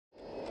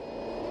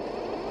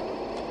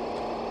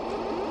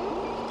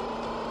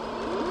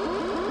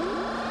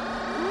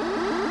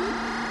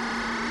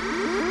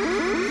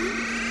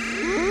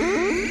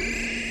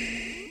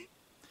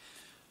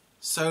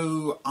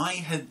So I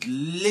had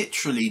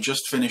literally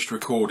just finished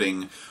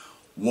recording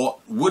what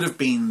would have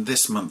been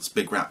this month's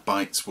BIGRAT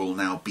Bytes will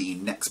now be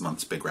next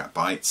month's BIGRAT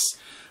Bytes.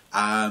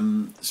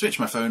 Switch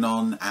my phone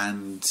on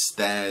and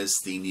there's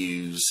the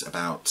news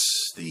about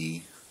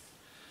the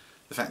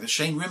fact that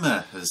Shane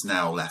Rimmer has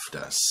now left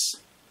us.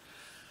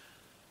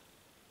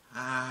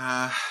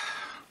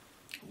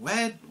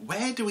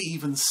 Where do we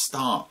even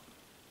start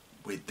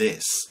with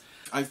this?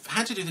 I've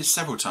had to do this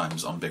several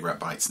times on BIGRAT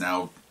Bytes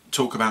now,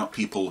 talk about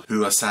people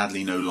who are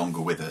sadly no longer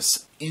with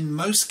us. In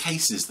most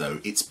cases though,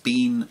 it's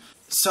been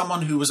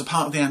someone who was a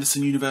part of the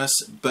Anderson universe,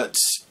 but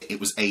it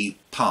was a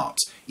part.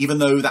 Even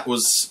though that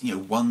was, you know,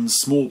 one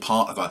small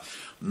part of a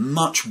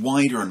much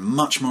wider and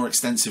much more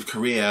extensive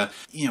career.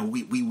 You know,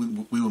 we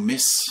will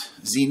miss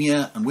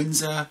Xenia and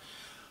Windsor,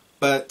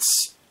 but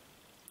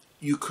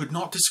you could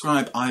not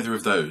describe either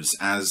of those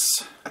as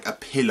like a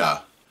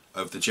pillar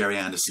of the Gerry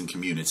Anderson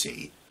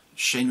community.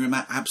 Shane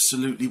Rimmer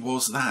absolutely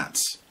was that.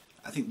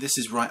 I think this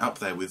is right up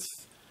there with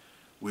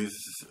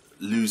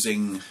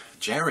losing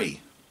Gerry,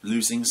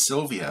 losing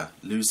Sylvia,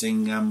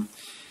 losing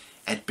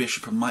Ed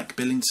Bishop and Mike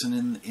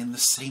Billington in the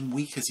same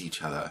week as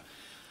each other.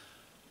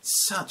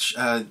 Such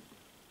a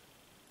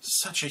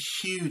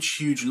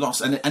huge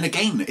loss. And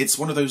again, it's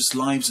one of those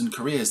lives and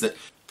careers that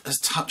has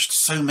touched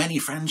so many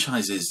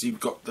franchises. You've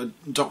got the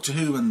Doctor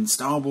Who and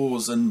Star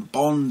Wars and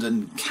Bond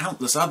and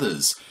countless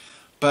others.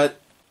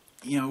 But,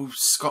 you know,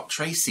 Scott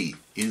Tracy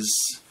is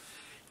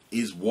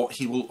what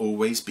he will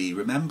always be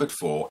remembered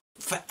for.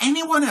 For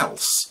anyone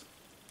else,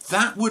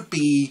 that would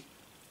be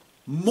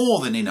more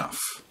than enough.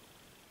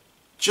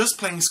 Just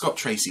playing Scott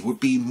Tracy would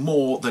be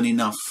more than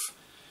enough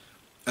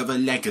of a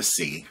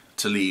legacy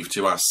to leave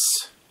to us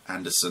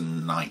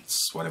Anderson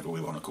Knights, whatever we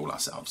want to call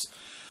ourselves.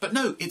 But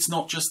no, it's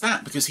not just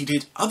that, because he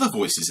did other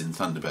voices in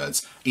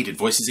Thunderbirds. He did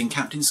voices in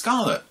Captain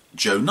Scarlet,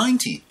 Joe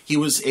 90. He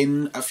was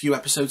in a few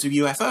episodes of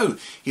UFO.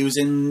 He was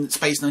in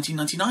Space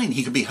 1999.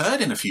 He could be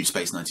heard in a few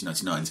Space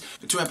 1999s.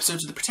 2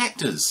 episodes of The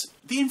Protectors,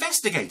 The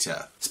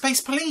Investigator,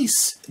 Space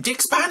Police,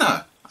 Dick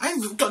Spanner.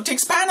 I've got Dick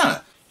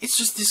Spanner. It's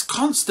just this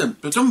constant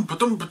ba-dum,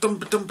 ba-dum, ba-dum,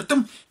 ba-dum,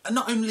 ba-dum. And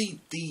not only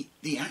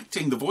the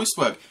acting, the voice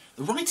work,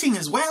 the writing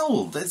as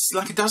well. There's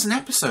like a dozen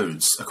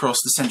episodes across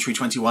the Century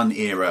 21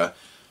 era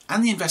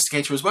and The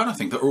Investigator as well, I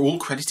think, that are all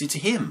credited to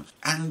him.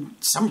 And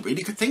some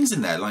really good things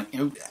in there, like, you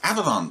know,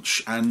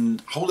 Avalanche and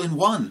Hole in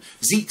One,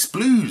 Zeke's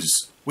Blues,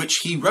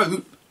 which he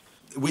wrote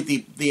with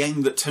the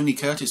aim that Tony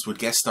Curtis would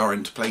guest star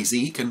in to play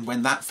Zeke, and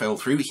when that fell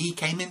through, he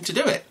came in to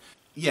do it.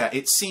 Yeah,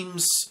 it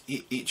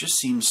just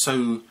seems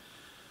so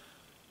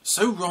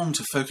wrong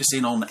to focus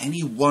in on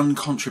any one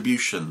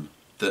contribution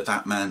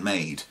that man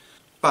made.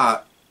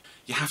 But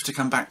you have to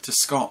come back to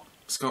Scott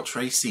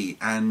Tracy,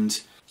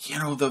 and you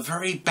know, the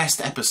very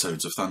best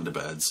episodes of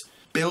Thunderbirds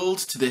build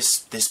to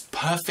this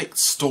perfect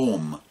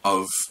storm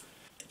of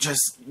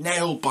just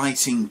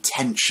nail-biting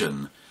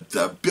tension.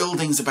 The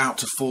building's about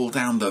to fall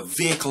down, the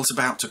vehicle's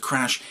about to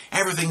crash,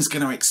 everything's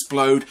going to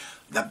explode,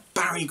 the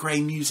Barry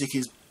Gray music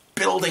is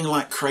building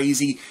like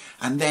crazy,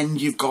 and then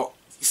you've got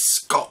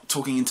Scott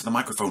talking into the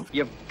microphone.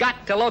 You've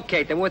got to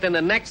locate them within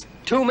the next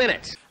 2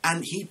 minutes.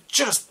 And he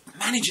just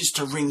manages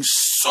to wring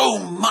so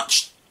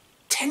much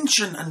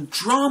tension and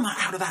drama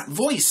out of that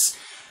voice,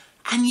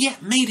 and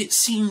yet made it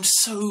seem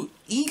so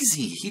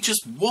easy. He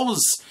just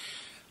was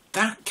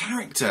that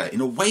character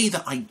in a way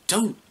that I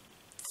don't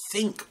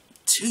think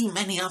too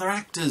many other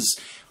actors.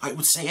 I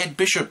would say Ed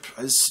Bishop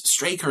as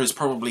Straker is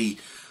probably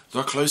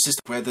the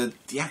closest, where the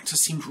actor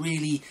seemed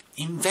really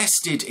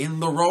invested in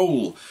the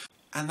role.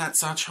 And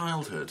that's our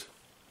childhood.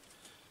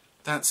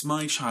 That's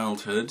my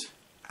childhood,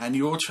 and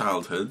your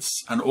childhoods,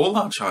 and all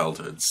our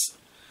childhoods.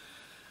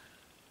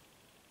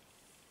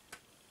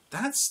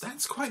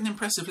 That's quite an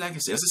impressive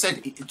legacy. As I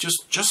said,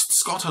 just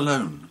Scott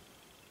alone,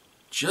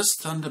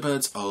 just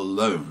Thunderbirds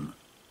alone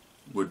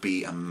would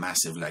be a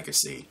massive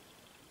legacy.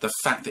 The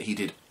fact that he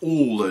did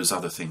all those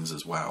other things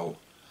as well.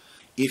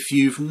 If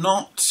you've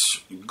not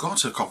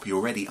got a copy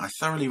already, I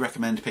thoroughly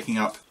recommend picking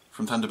up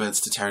From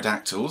Thunderbirds to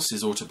Pterodactyls,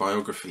 his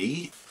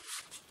autobiography.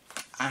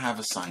 I have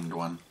a signed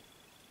one.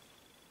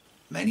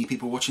 Many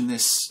people watching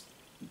this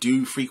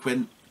do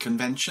frequent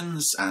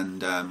conventions,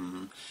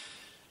 and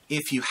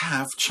if you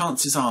have,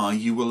 chances are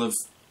you will have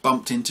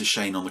bumped into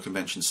Shane on the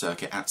convention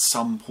circuit at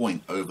some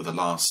point over the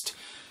last,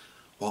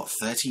 what,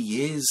 30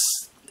 years?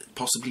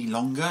 Possibly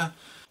longer?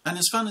 And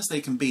as fun as they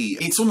can be,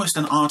 it's almost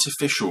an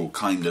artificial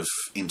kind of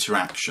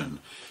interaction.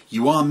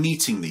 You are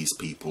meeting these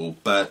people,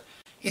 but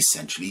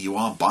essentially you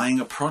are buying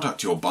a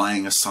product, you're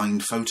buying a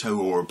signed photo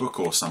or a book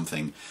or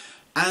something.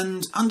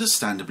 And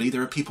understandably,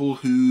 there are people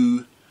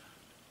who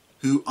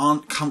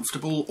aren't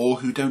comfortable or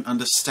who don't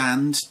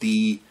understand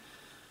the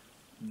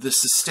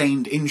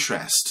sustained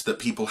interest that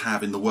people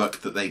have in the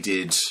work that they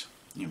did,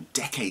 you know,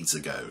 decades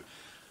ago.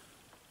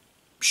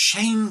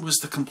 Shane was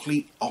the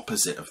complete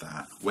opposite of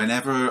that.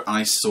 Whenever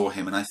I saw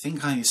him, and I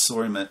think I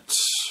saw him at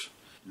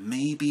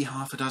maybe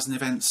half a dozen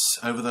events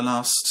over the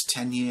last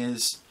 10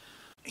 years,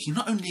 he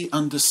not only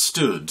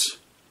understood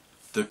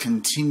the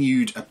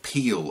continued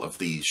appeal of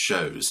these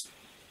shows,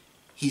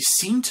 he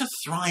seemed to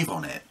thrive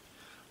on it.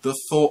 The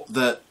thought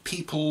that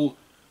people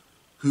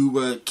who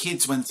were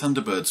kids when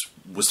Thunderbirds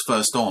was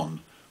first on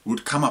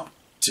would come up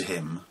to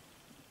him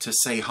to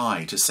say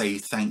hi, to say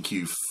thank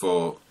you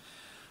for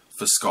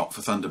Scott, for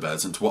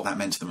Thunderbirds, and to what that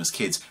meant to them as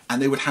kids.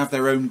 And they would have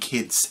their own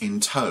kids in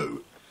tow.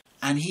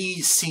 And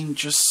he seemed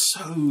just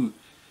so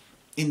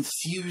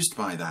enthused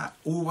by that.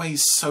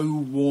 Always so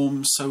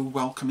warm, so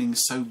welcoming,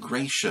 so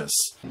gracious.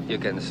 You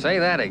can say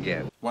that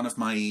again. One of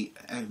my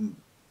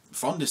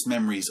fondest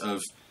memories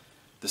of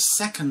the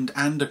second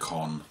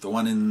Andercon, the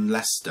one in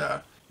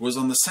Leicester, was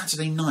on the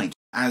Saturday night.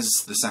 As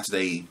the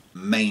Saturday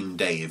main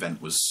day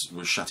event was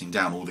shutting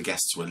down, all the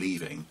guests were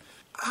leaving.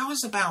 I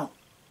was about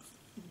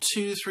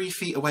 2-3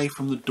 feet away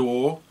from the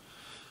door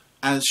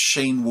as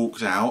Shane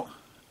walked out,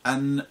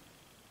 and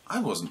I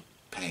wasn't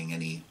paying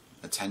any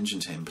attention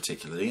to him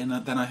particularly, and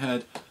then I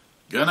heard,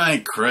 "Good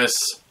night, Chris."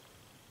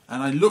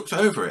 And I looked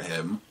over at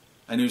him,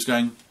 and he was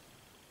going,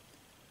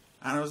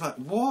 and I was like,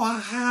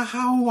 "What?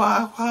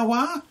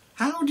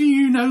 How do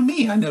you know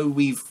me? I know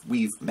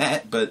we've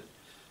met, but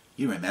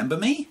you remember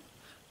me?"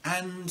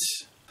 And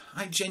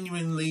I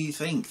genuinely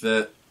think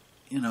that,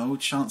 you know,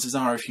 chances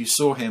are if you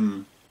saw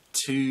him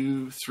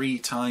 2-3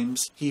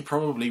 times, he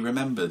probably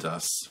remembered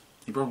us.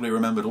 He probably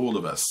remembered all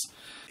of us.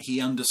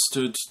 He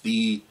understood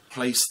the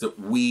place that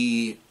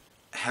we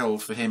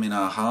held for him in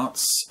our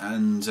hearts,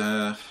 and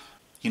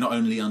he not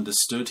only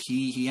understood,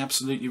 he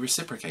absolutely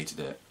reciprocated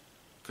it,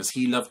 because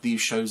he loved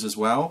these shows as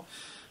well,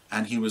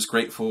 and he was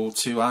grateful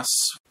to us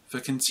for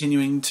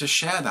continuing to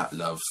share that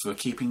love, for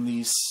keeping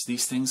these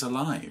things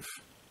alive.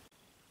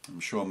 I'm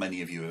sure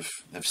many of you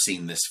have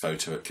seen this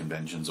photo at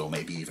conventions, or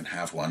maybe even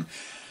have one.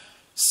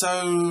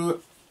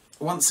 So,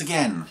 once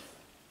again,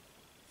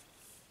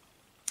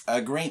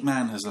 a great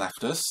man has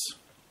left us,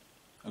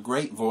 a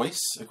great voice,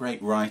 a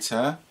great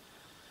writer,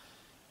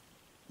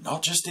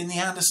 not just in the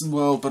Anderson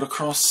world, but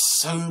across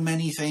so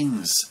many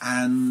things.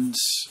 And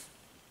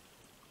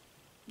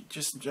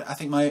just, I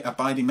think my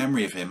abiding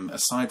memory of him,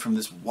 aside from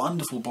this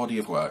wonderful body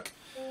of work,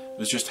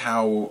 was just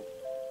how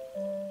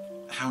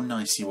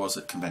nice he was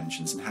at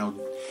conventions, and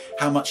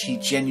how much he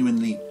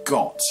genuinely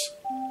got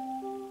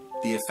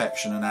the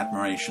affection and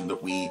admiration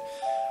that we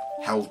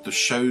held the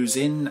shows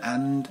in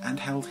and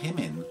held him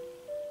in.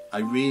 I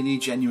really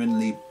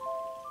genuinely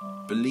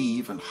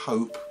believe and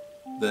hope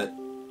that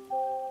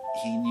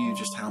he knew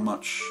just how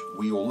much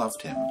we all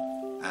loved him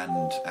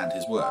and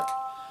his work.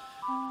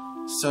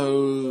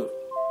 So,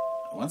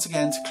 once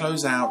again, to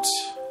close out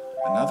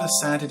another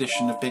sad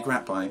edition of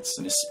BIGRAT Bytes,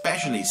 an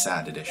especially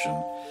sad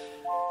edition,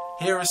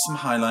 here are some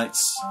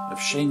highlights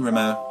of Shane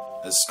Rimmer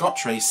as Scott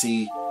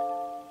Tracy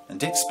and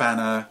Dick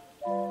Spanner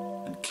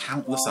and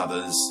countless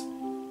others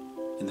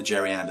in the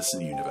Gerry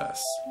Anderson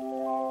universe.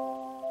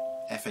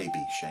 FAB,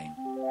 Shane.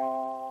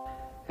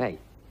 Hey,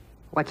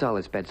 what's all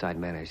this bedside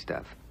manner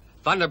stuff?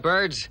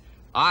 Thunderbirds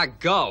are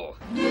go!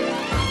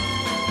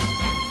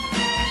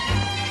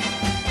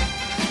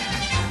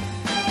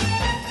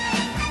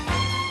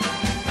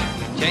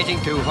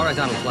 Changing to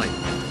horizontal flight.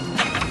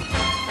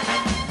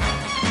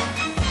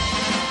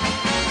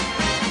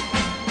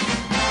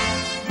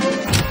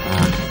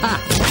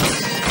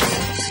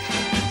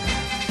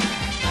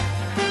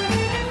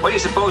 What do you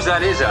suppose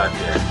that is out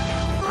there?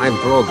 I'm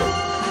Brogan,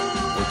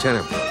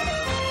 Lieutenant Brogan.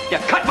 You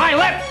cut my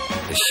lip!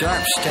 The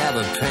sharp stab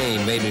of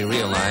pain made me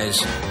realize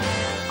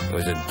it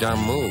was a dumb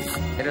move.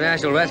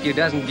 International Rescue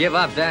doesn't give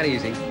up that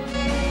easy.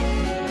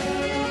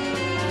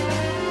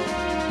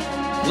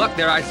 Look,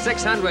 there are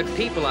 600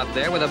 people up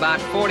there with about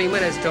 40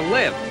 minutes to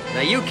live.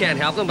 Now, you can't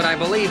help them, but I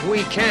believe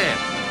we can.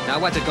 Now,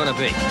 what's it gonna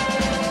be?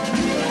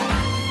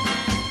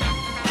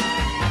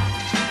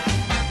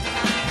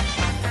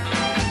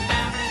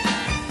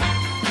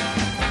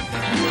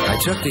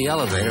 I took the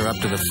elevator up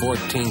to the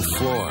 14th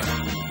floor.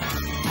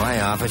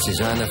 My office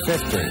is on the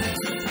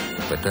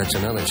 15th, but that's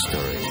another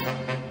story.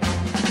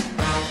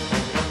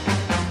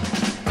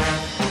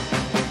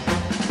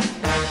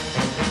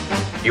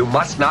 You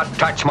must not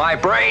touch my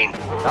brain.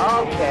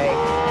 Okay,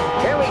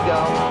 here we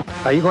go.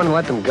 Are you going to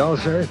let them go,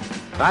 sir?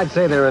 I'd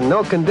say they're in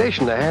no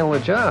condition to handle the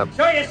job.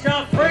 Show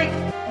yourself, freak!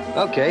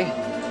 Okay,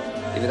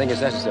 if you think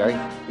it's necessary.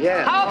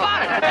 Yeah. How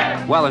about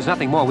it? Well, there's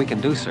nothing more we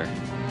can do, sir.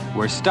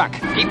 We're stuck.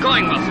 Keep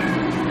going,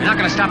 Wilson. You're not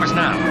going to stop us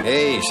now.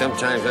 Hey,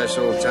 sometimes us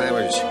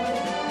old-timers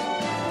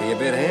be a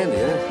bit handy,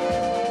 huh?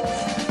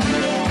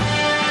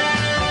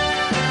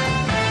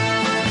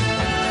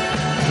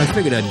 I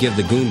figured I'd give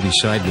the goon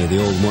beside me the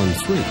old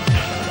 1-3.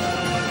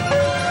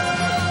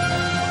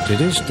 To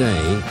this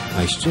day,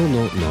 I still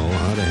don't know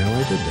how the hell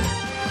I did that.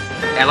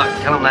 Hey, look,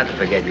 tell him not to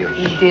forget you.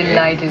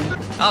 Delighted.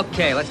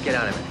 Okay, let's get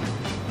out of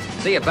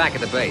it. See you back at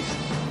the base.